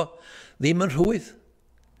sgwrs o fo ddim yn rhwydd.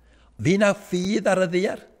 Fi na ffydd ar y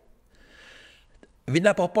ddiar. Fi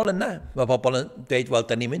na bobl yna. Mae bobl yn dweud, wel,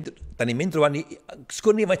 da ni'n mynd rwan i...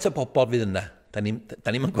 Sgwr ni faint o bobl fydd yna. Da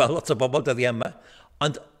ni'n gweld lot o bobl dyddi yma.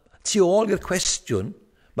 Ond tu ôl i'r cwestiwn,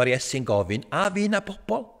 mae'r Iesu'n gofyn, a fi na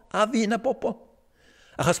bobl? A fi na bobl?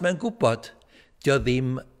 Achos mae'n gwybod, dio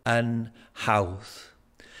ddim yn hawdd.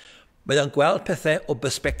 Mae o'n gweld pethau o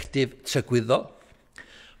bersbectif trygwyddol.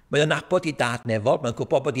 Mae o'n nabod i dad nefol. Mae'n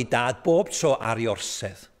gwybod bod i dad bob tro ar ei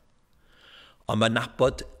orsedd. Ond mae'n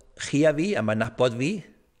nabod chi a fi, a mae'n nabod fi,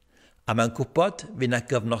 a mae'n gwybod fi na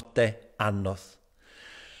gyfnodau anodd.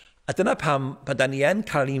 A dyna pam, pan da ni yn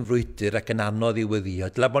cael ein frwydr ac yn anodd i weddio,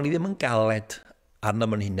 dyla bod ni ddim yn galed arno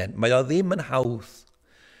mewn hunain. Mae o ddim yn hawdd.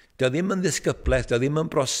 Dio ddim yn ddisgybleth, dio ddim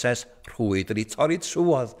yn broses rhwyd. Dydy torri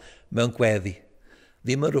trwodd mewn gweddi.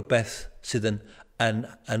 Ddim yn rhywbeth sydd yn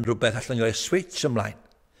rhywbeth allan o'r switch ymlaen.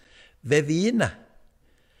 Fe ddi yna.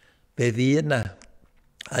 Fe ddi yna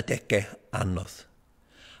adegau anodd.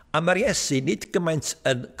 A mae'r Iesu nid gymaint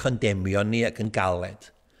yn condemnio ni ac yn galed,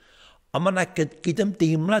 ond mae yna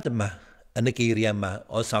gydymdeimlad yma yn y geiriau yma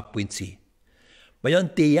o safbwynt i. Mae o'n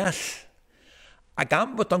deall, ac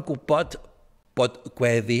am bod o'n gwybod bod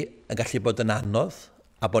gweddi yn gallu bod yn anodd,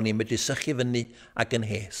 a bod ni'n medru sychu fyny ac yn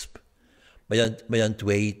hesb. Mae o'n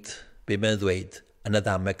dweud, be mae'n dweud, yn y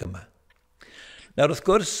Dameg yma. Nawr, wrth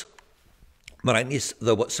gwrs, mae rhaid ni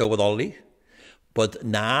sylweddoli bod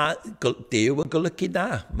na Duw yn golygu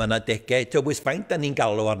na. Mae yna degau, ti'n bwys faint da ni'n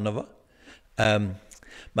galw arno fo.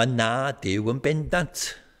 Mae na Duw yn bendant.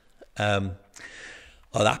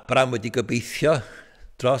 Oedd Abram wedi gobeithio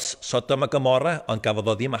dros Sodom a Gomorra, ond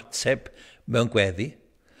gafodd o ddim ateb mewn gweddi.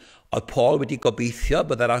 Oedd Paul wedi gobeithio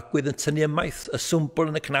bod yr arglwydd yn tynnu ymaith y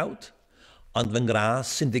swmbl yn y cnawd, ond fy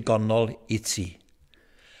ngras sy'n ddigonol i ti.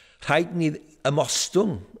 Rhaid ni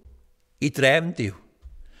ymostwng i drefn Duw,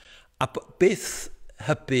 a byth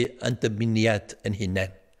hybu yn dymuniad yn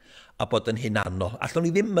hunain, a bod yn hunanol. Allwn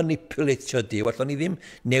ni ddim manipulatio Duw, allwn ni ddim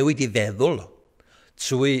newid i feddwl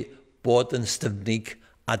trwy bod yn styfnig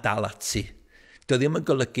a dal ati. Dio ddim yn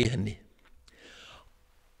golygu hynny.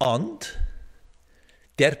 Ond,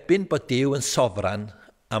 derbyn bod Duw yn sofran,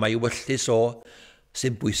 a mae wyllus o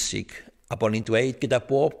sy'n bwysig, a bod ni'n dweud gyda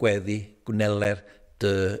bob gweddi gwneler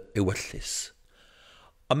dy ewyllus.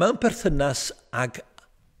 Ond mewn perthynas ag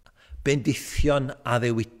bendithion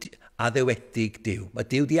addewedig Duw. Mae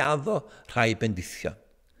Duw di addo rhai bendithion.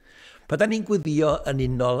 Pa da ni'n gwyddio yn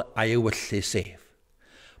unol a'i ewyllus ef.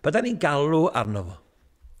 Pa da ni'n galw arno fo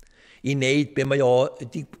i wneud be mae o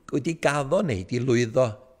wedi gaddo wneud, i lwyddo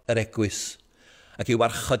yr eglwys ac i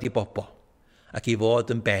warchod i bobl ac i fod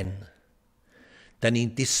yn ben. Da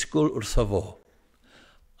ni'n disgwyl wrtho fo.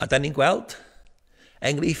 A da ni'n gweld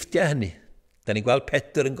enghreifftiau hynny. Da ni'n gweld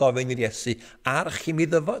Pedr yn gofyn i'r Iesu, arch i mi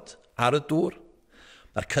ddyfod ar y dŵr.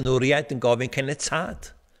 Mae'r canwriaid yn gofyn cenetad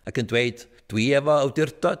ac yn dweud, dwi efo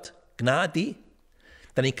awdurdod, gna di.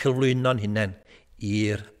 Da ni'n cyflwyno'n hunain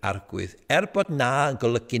i'r arglwydd. Bod na yn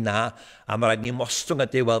golygu na, a mae rhaid ni mostwng a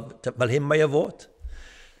Duw, fel hyn mae o fod.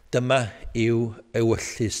 Dyma yw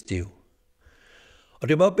ewyllus Duw. Ond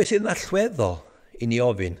dwi'n meddwl beth sydd yn allweddol i ni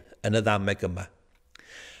ofyn yn y Dameg yma.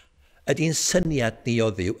 Ydy'n syniad ni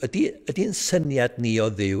o Dduw, ydy'n syniad ni o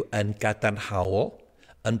Dduw yn gadarnhaol,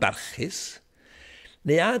 yn barchus,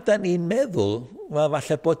 neu a da ni'n meddwl,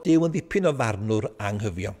 falle bod Duw yn ddipyn o farnwr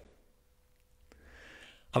anghyfiawn.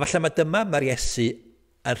 A falle mae dyma mae'r Iesu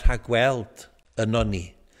yn rhagweld yno ni.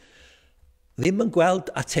 Ddim yn gweld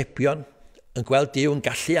atebion, yn gweld Duw yn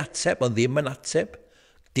gallu ateb, ond ddim yn ateb,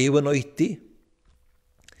 Duw yn oedi.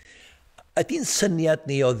 Ydy'n syniad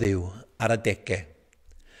ni o Dduw ar adegau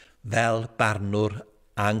fel barnwr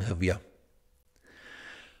anghyfio.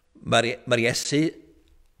 Mae'r Iesu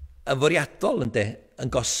yn fwriadol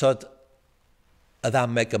yn gosod y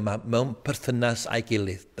Dameg yma mewn perthynas a'i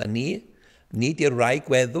gilydd. Da ni di'r rai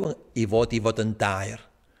gweddw i fod yn daer,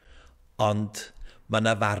 ond mae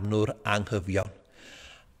yna farnwr anghyfion.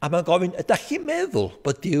 A mae'n gofyn, ydych chi'n meddwl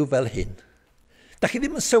bod Duw fel hyn? Ydych chi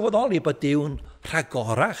ddim yn sylweddoli bod Duw'n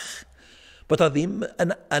rhagorach Bod o ddim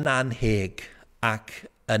yn anheg ac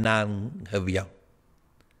yn anghyfio.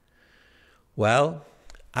 Wel,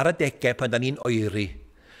 ar y degau pan da ni'n oeri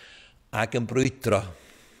ac yn brwydro,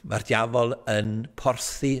 mae'r diafol yn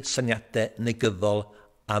porthi syniadau negyddol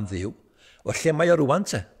am ddiw. O lle mae o rwan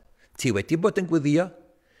te? Ti wedi bod yn gwyddio?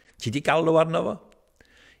 Ti wedi galw arno fo?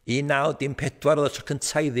 1914 oedd y tro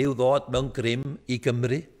cyntaf i ddiw ddod mewn grym i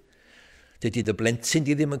Gymru. Dydy dy blentyn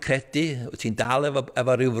di ddim yn credu, wyt ti'n dal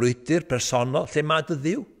efo ryw frwydr personol, lle mae dy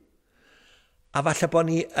ddiw? A falle bod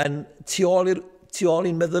ni yn tu ôl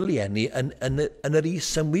i'n meddyliau ni yn yr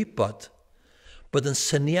is-ymwybod bod yn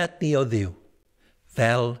syniad ni o ddiw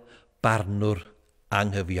fel barnwr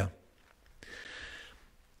anghyfio.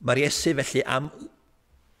 Mae'r Iesu felly am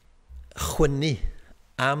chwynu,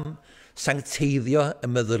 am sancteiddio y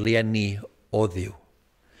meddyliau ni o ddiw.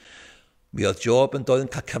 Mi oedd Job yn dod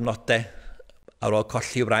yn cael cyfnodau ar ôl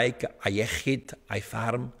colli wraig a iechyd a'i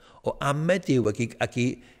ffarm o amed Dyw ac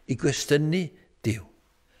i gwestiynu Dyw.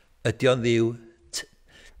 Ydy o'n ddiw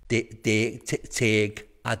teg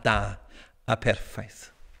a da a perffaith.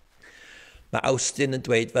 Mae Austin yn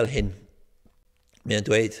dweud fel hyn. Mae'n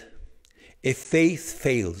dweud, if faith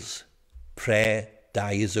fails, prayer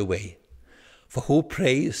dies away. For who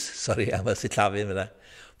prays,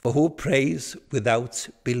 for who prays without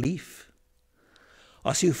belief?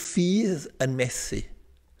 Os yw ffydd yn methu,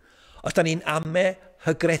 os da ni'n ame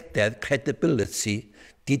hygrededd, credibility,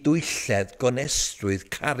 didwylledd, gonestrwydd,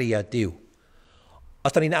 cariad Dyw,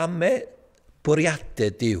 os da ni'n ame bwriadau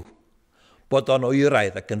Dyw, bod o'n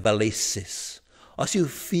oeraidd ac yn faleisus, os yw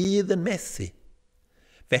ffydd yn methu,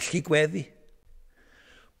 felly gweddi,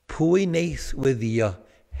 pwy neith weddio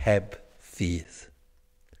heb ffydd?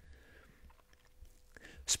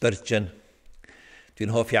 Spurgeon,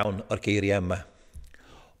 dwi'n hoff iawn o'r geiriau yma.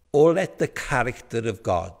 Oh, let the character of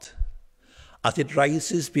God, as it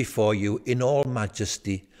rises before you in all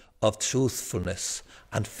majesty of truthfulness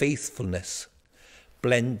and faithfulness,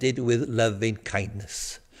 blended with loving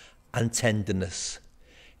kindness and tenderness,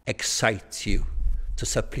 excite you to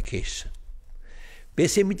supplication.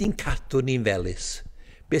 Be sy'n mynd i'n cadw ni'n felys?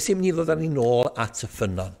 Be sy'n mynd i ddod â ni nôl at y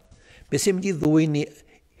ffynon? Be sy'n mynd i ddwy ni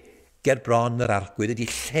ger bron yr arglwydd ydy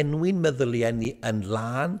llenwi'n meddyliau ni yn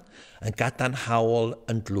lan, yn gadarnhaol,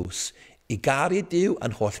 yn dlws. I garu Dyw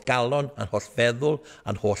yn holl galon, yn holl feddwl,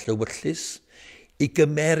 yn holl ewyllus. I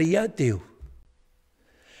gymeria Dyw.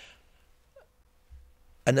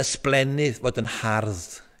 Yn ysblennydd fod yn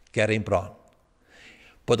hardd ger ein bron.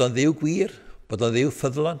 Bod o'n ddiw gwir, bod o'n ddiw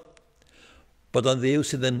ffyddlon, bod o'n ddiw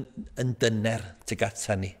sydd yn dyner tuag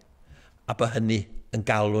ata ni, a bod hynny yn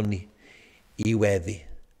galw ni i weddi.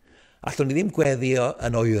 Allwn ni ddim gweddio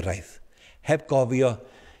yn oeraidd, heb gofio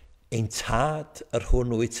ein tad yr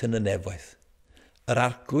hwn wyt yn y nefoedd. Yr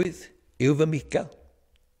arglwydd yw fy migael.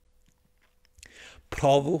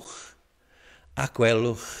 Profwch a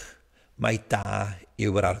gwelwch mae da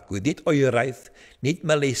yw yr arglwydd. Nid oeraidd, nid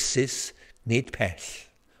maleisus, nid pell.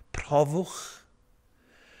 Profwch.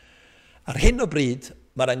 Ar hyn o bryd,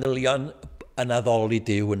 mae'r angylion yn addoli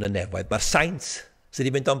Dyw yn y nefoedd. Mae'r saint sydd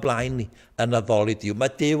wedi mynd o'n blaen ni yn addoli Dyw.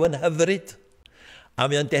 Mae Dyw yn hyfryd, a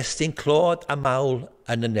mae o'n destun clod a mawl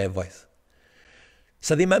yn y nefoedd.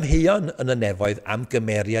 Sa ddim amheuon yn y nefoedd am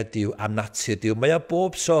gymeriad Dyw, am natur Dyw. Mae o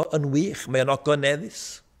bob so yn wych, mae o'n ogoneddus.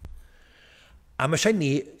 A mae eisiau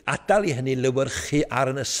ni adael i hynny lywyrchu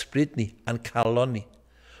ar yn ysbryd ni, a'n calon ni.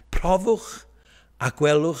 Profwch a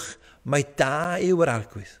gwelwch mae da yw yr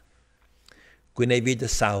arglwydd. Gwynefyd y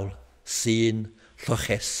sawl sy'n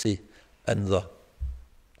llochesu ynddo.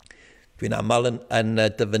 Dwi'n aml yn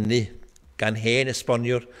dyfynnu gan hen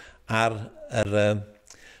esboniwr ar y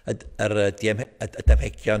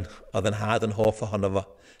Damegion oedd yn had yn hoff ohono fo,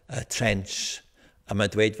 Trench, a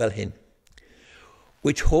mae'n dweud fel hyn.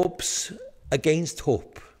 Which hopes against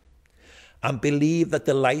hope, and believe that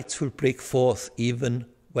the light will break forth even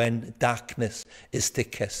when darkness is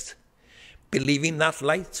thickest. Believing that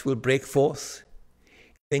light will break forth,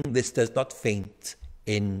 think this does not faint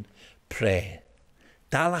in prayer.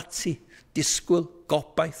 Dal ati, disgwyl,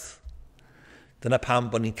 gobaith. Dyna pam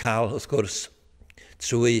bod ni'n cael, wrth gwrs,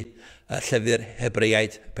 trwy llyfr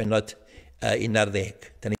Hebreaid, penod 11.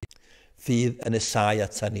 Dyna ffydd yn ysau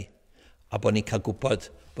ata ni, a bod ni'n cael gwybod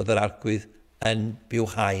bod yr arglwydd yn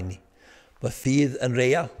bywhau ni. Bod ffydd yn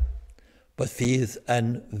real, bod ffydd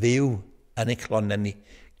yn fyw yn ein clonau ni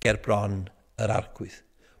ger bron yr arglwydd.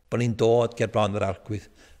 Bod ni'n dod ger bron yr arglwydd,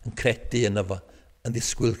 yn credu yno fo, yn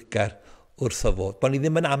ddisgwylgar wrth o fod. Bod ni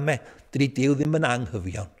ddim yn ame, dydy Dyw ddim yn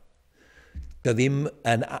anghyfion. Dyw ddim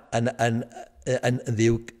yn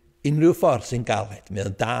ddiw unrhyw ffordd sy'n galed. Mae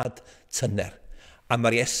o'n dad tyner. A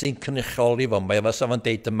mae'r Iesu'n cynrychioli fo. Mae efo sef yn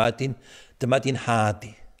deud, dyma di'n had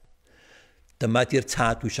i. Dyma di'r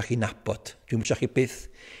tad dwi eisiau chi nabod. Dwi'n eisiau chi byth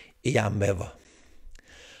i am efo.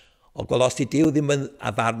 O gweld os di Duw ddim yn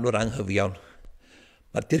afarnwr anghyfiawn,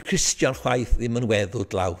 mae'r di'r Cristion chwaith ddim yn weddw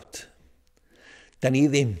dlawd. Da ni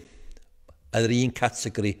ddim yn yr un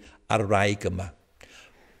categori ar wraig yma.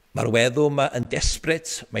 Mae'r weddw yma yn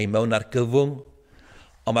desbryd, mae mewn ar gyfwng,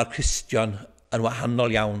 ond mae'r Cristion yn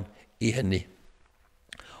wahanol iawn i hynny.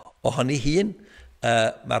 O hynny hun,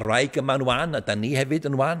 mae'r wraig yma yn wan, a da ni hefyd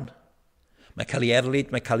yn wan. Mae'n cael ei erlyd,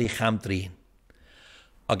 mae'n cael ei chamdrin.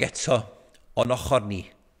 Ac eto, o'n ochr ni,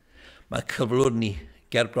 mae'n cyflwr ni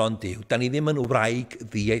ger bron Duw. Da ni ddim yn wraig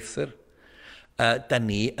ddieithr. Da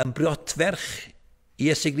ni yn briodferch i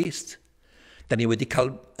Iesu Grist. Da ni wedi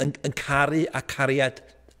cael yn caru a cariad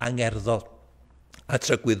angerddol a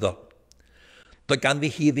trygwyddol. Doedd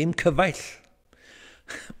ganddi hi ddim cyfaill.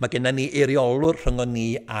 Mae gennym ni eiriolwr rhwng ni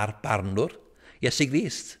a'r barnwr, Iesu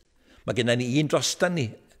Grist. Mae gennym ni un drostan ni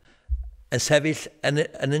yn sefyll yn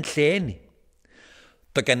ein lle ni.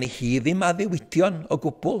 Doedd gen hi ddim addewidion o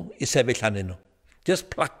gwbl i sefyll anyn nhw. Just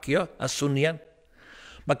placio a swnio'n.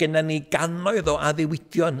 Mae gennym ni gannoedd o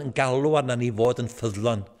addewidion yn galw arna ni fod yn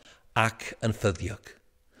ffyddlon ac yn ffyddiog.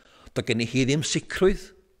 Doedd gen hi ddim sicrwydd.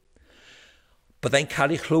 Byddai'n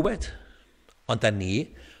cael ei chlywed. Ond da ni,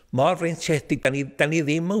 mor freintiedig, da ni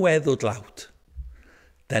ddim yn weddw dlawd.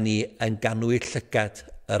 Da ni yn ganwy llygad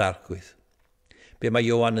yr arglwydd. Be mae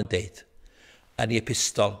Ioan yn deud yn ei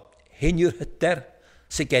epistol, hyn yw'r hyder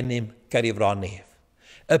sy'n gennym ger ei fron ef.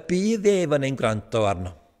 Y bydd ef yn ein gwrando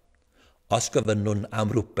arno, os gofynnwn am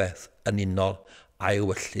rhywbeth yn unol a'i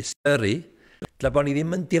wyllus. Yri, dyla bod ni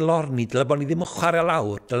ddim yn dilorni, dyla bod ni ddim yn chwarae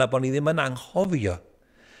lawr, dyla bod ni ddim yn anghofio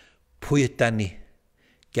pwy yda ni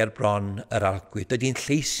ger bron yr arglwydd. Dydy'n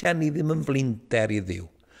lleisiau ni ddim yn flinder i Dduw.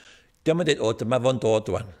 Diolch yn dweud, o, dyma fo'n dod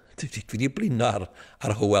wan. Dwi wedi blino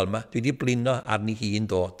ar hywel yma. Dwi wedi blino ar ni hi'n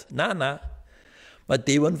dod. Na. Mae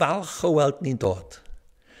Duw yn falch o weld ni'n dod.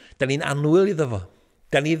 Da ni'n anwyl iddo fo.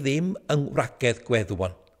 Da ni ddim yn wragedd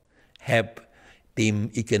gweddwon, heb dim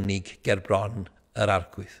i gynnig ger bron yr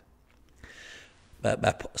arglwydd.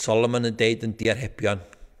 Mae Solomon yn deud yn diarhebion,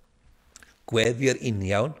 gweddi'r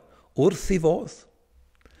uniawn wrth i fodd.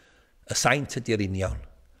 Y saint ydy'r uniawn.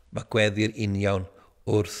 Mae gweddi'r uniawn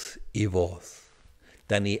wrth i fodd.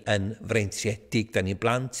 Da ni yn freintiedig, da ni'n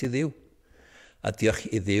blant i Dduw, a diolch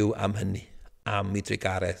i Dduw am hynny, am ei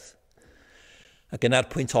drigaredd. Ac yna'r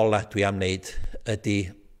pwynt ola dwi am wneud ydy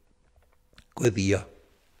gweddio.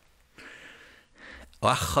 O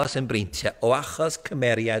achos yn breintiau, o achos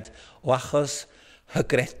cymeriad, o achos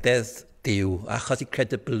hygrededd Duw, achos i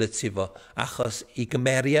credibility fo, achos i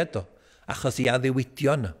gymeriad o, achos i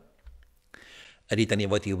addewidion o. Ydy da ni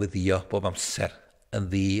fod i weddio bob amser yn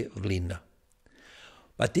ddiflino.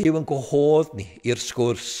 Mae Duw yn gwahodd ni i'r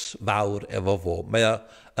sgwrs fawr efo fo. Mae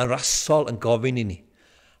yn rasol yn gofyn i ni.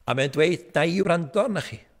 A mae'n dweud, na i wrando arna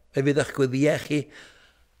chi. Fe fydd eich gweddiau chi,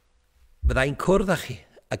 byddai'n cwrdd â chi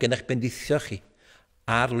ac yn eich bendithio chi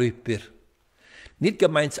ar lwybr. Nid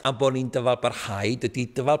gymaint am bod ni'n dyfal barhaid, ydy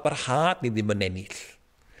dyfal barhad ni ddim yn ennill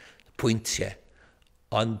pwyntiau,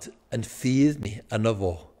 ond yn ffydd ni yno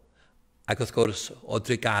fo. Ac wrth gwrs, o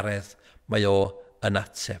drigaredd, mae o yn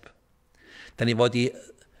ateb. Da ni fod i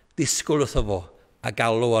ddisgwyl wrtho fo a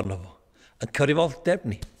galw arno fo. Yn cyfrifoldeb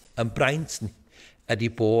ni, yn braint ni, ydy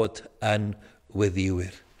bod yn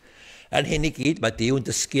weddiwyr. Yn hyn i gyd, mae Duw yn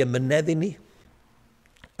dysgu ymynedd i ni.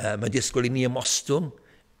 Mae'n disgwyl i ni ymostwng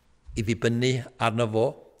i ddibynnu arno fo,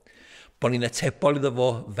 bod ni'n atebol iddo fo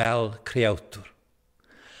fel creawdwr.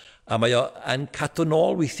 A mae o yn cadw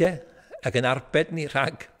nôl weithiau ac yn arbed ni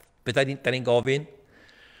rhag beth da ni'n gofyn,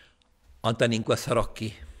 ond da ni'n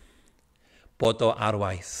gwerthfawrogi bod o ar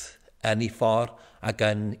waith yn ei ffordd ac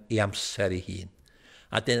yn ei amser ei hun.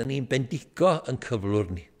 A dyna ni'n bendigo yn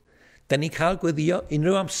cyflwr ni. Da ni'n cael gweddio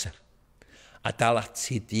unrhyw amser a dal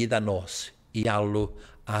ati dydd a nos i alw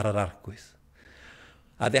ar yr arglwydd.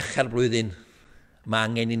 A ddechrau'r blwyddyn, mae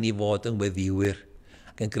angen i ni fod yn weddiwyr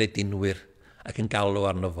ac yn gredinwyr ac yn galw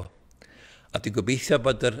arno fo. A dwi'n gobeithio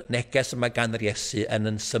bod yr neges yma gan yr Iesu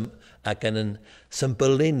yn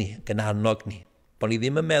symbolu ni, yn annog ni. Bod ni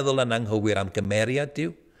ddim yn meddwl yn anghywir am gymeriad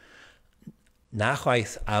Duw, na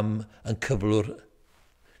chwaith am yn cyflwr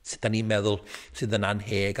sydd ni'n meddwl sydd yn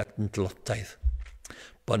anheg ac yn dlotaidd.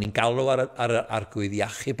 Bod ni'n galw ar yr arglwydd i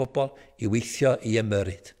achu bobl, i weithio i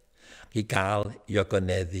ymyrryd, i gael i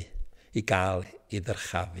ogoneddu, i gael i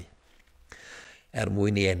ddyrchafu.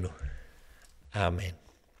 Mwyn i enw. Amen.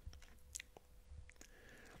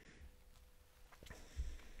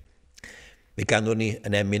 Fe ganwn ni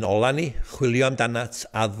yn emyn ola ni, chwilio amdanat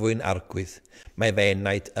addfwyn argwydd, mae fe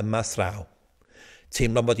enaid yma thraw.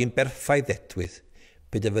 Teimlo bod hi'n berffaith ddetwydd,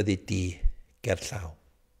 byd y fyddi di gerllaw.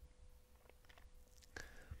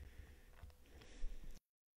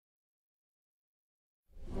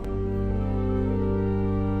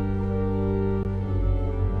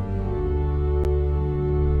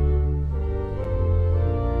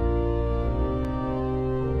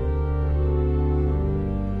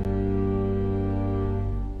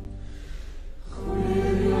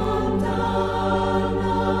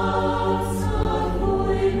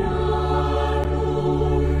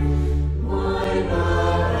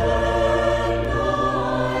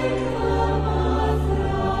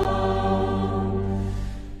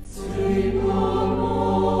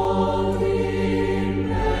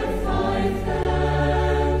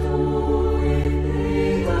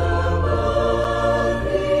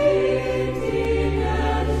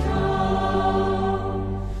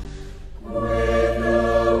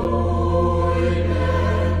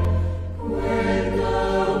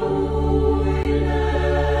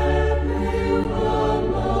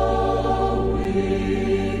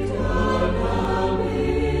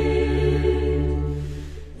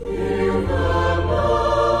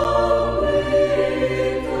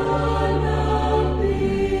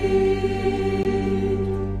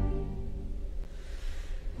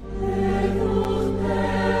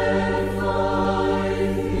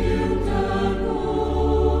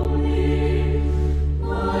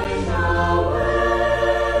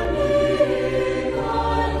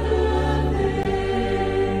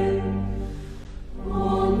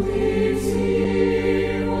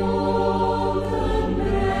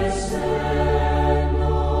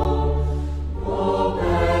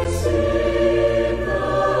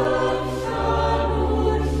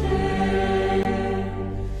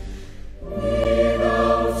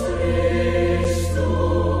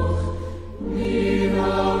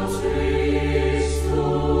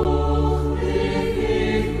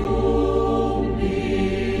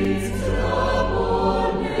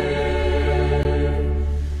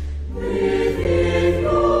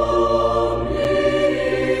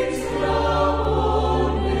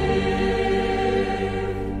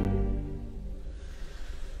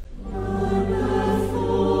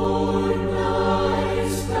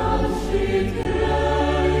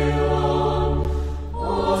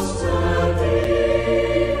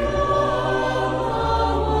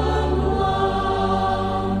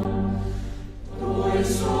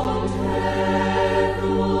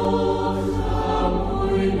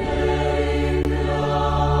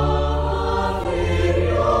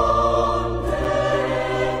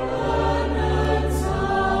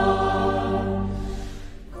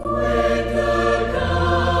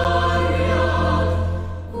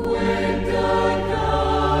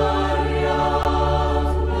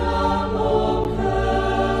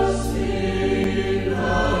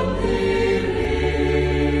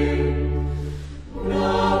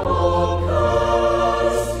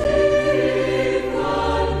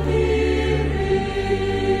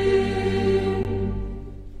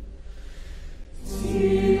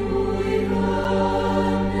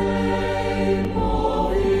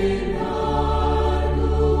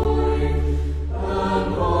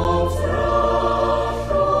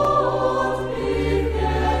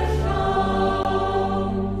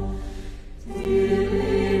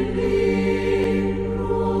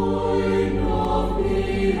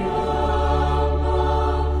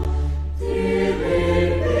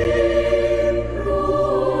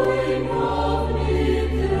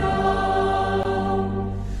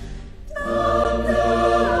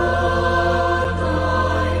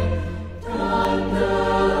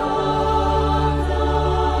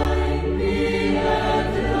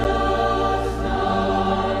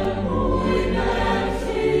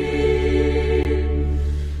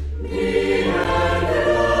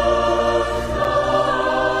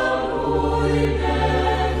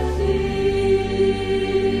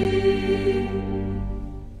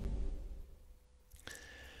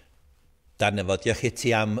 Dan efo, diolch i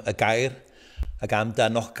ti am y gair, ac am dy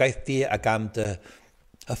anogaeth di, ac am dy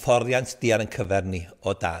hyfforddiant di ar yn cyfer ni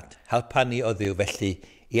o dad. Helpa ni o ddiw felly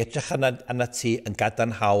i edrych arna ti yn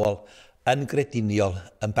gadarnhaol, yn grediniol,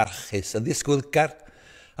 yn barchus, yn ddisgwylgar,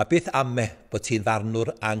 a beth ame bod ti'n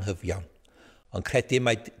farnwr anghyfion. Ond credu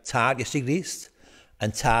mae tad Iesu Grist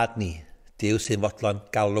yn tad ni, Duw sy'n fodlon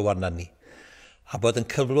galw arna ni. A bod yn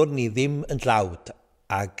cyflwr ni ddim yn dlawd,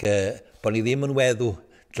 ac bod ni ddim yn weddw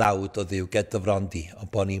dlawd o Dduw gydofron di, ond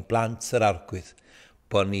bod ni'n blant yr argwydd,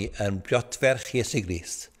 bod ni yn briodferch Iesu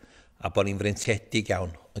Grist, a bod ni'n freintiedig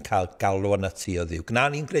iawn yn cael galw arna ti o Dduw. Gna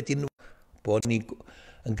ni'n credu bod ni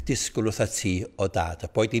yn disgwyl wrth ti o dad, a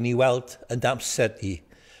bod ni weld yn amser ni,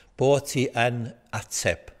 bod ti yn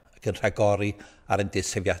ateb ac yn rhagori ar ein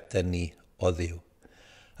disefiadau ni o ddiw.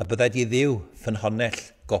 A byddai di ddiw ffynhonnell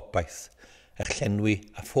gobaith, eich llenwi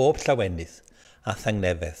a phob llawenydd a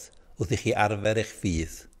thangnefedd wrth i chi arfer eich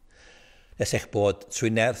ffydd, nes eich bod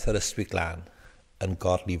trwy nerth yr ysbryd glân yn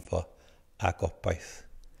gorlifo a gobaith.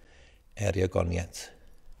 Eriogoniant.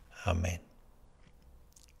 Amen.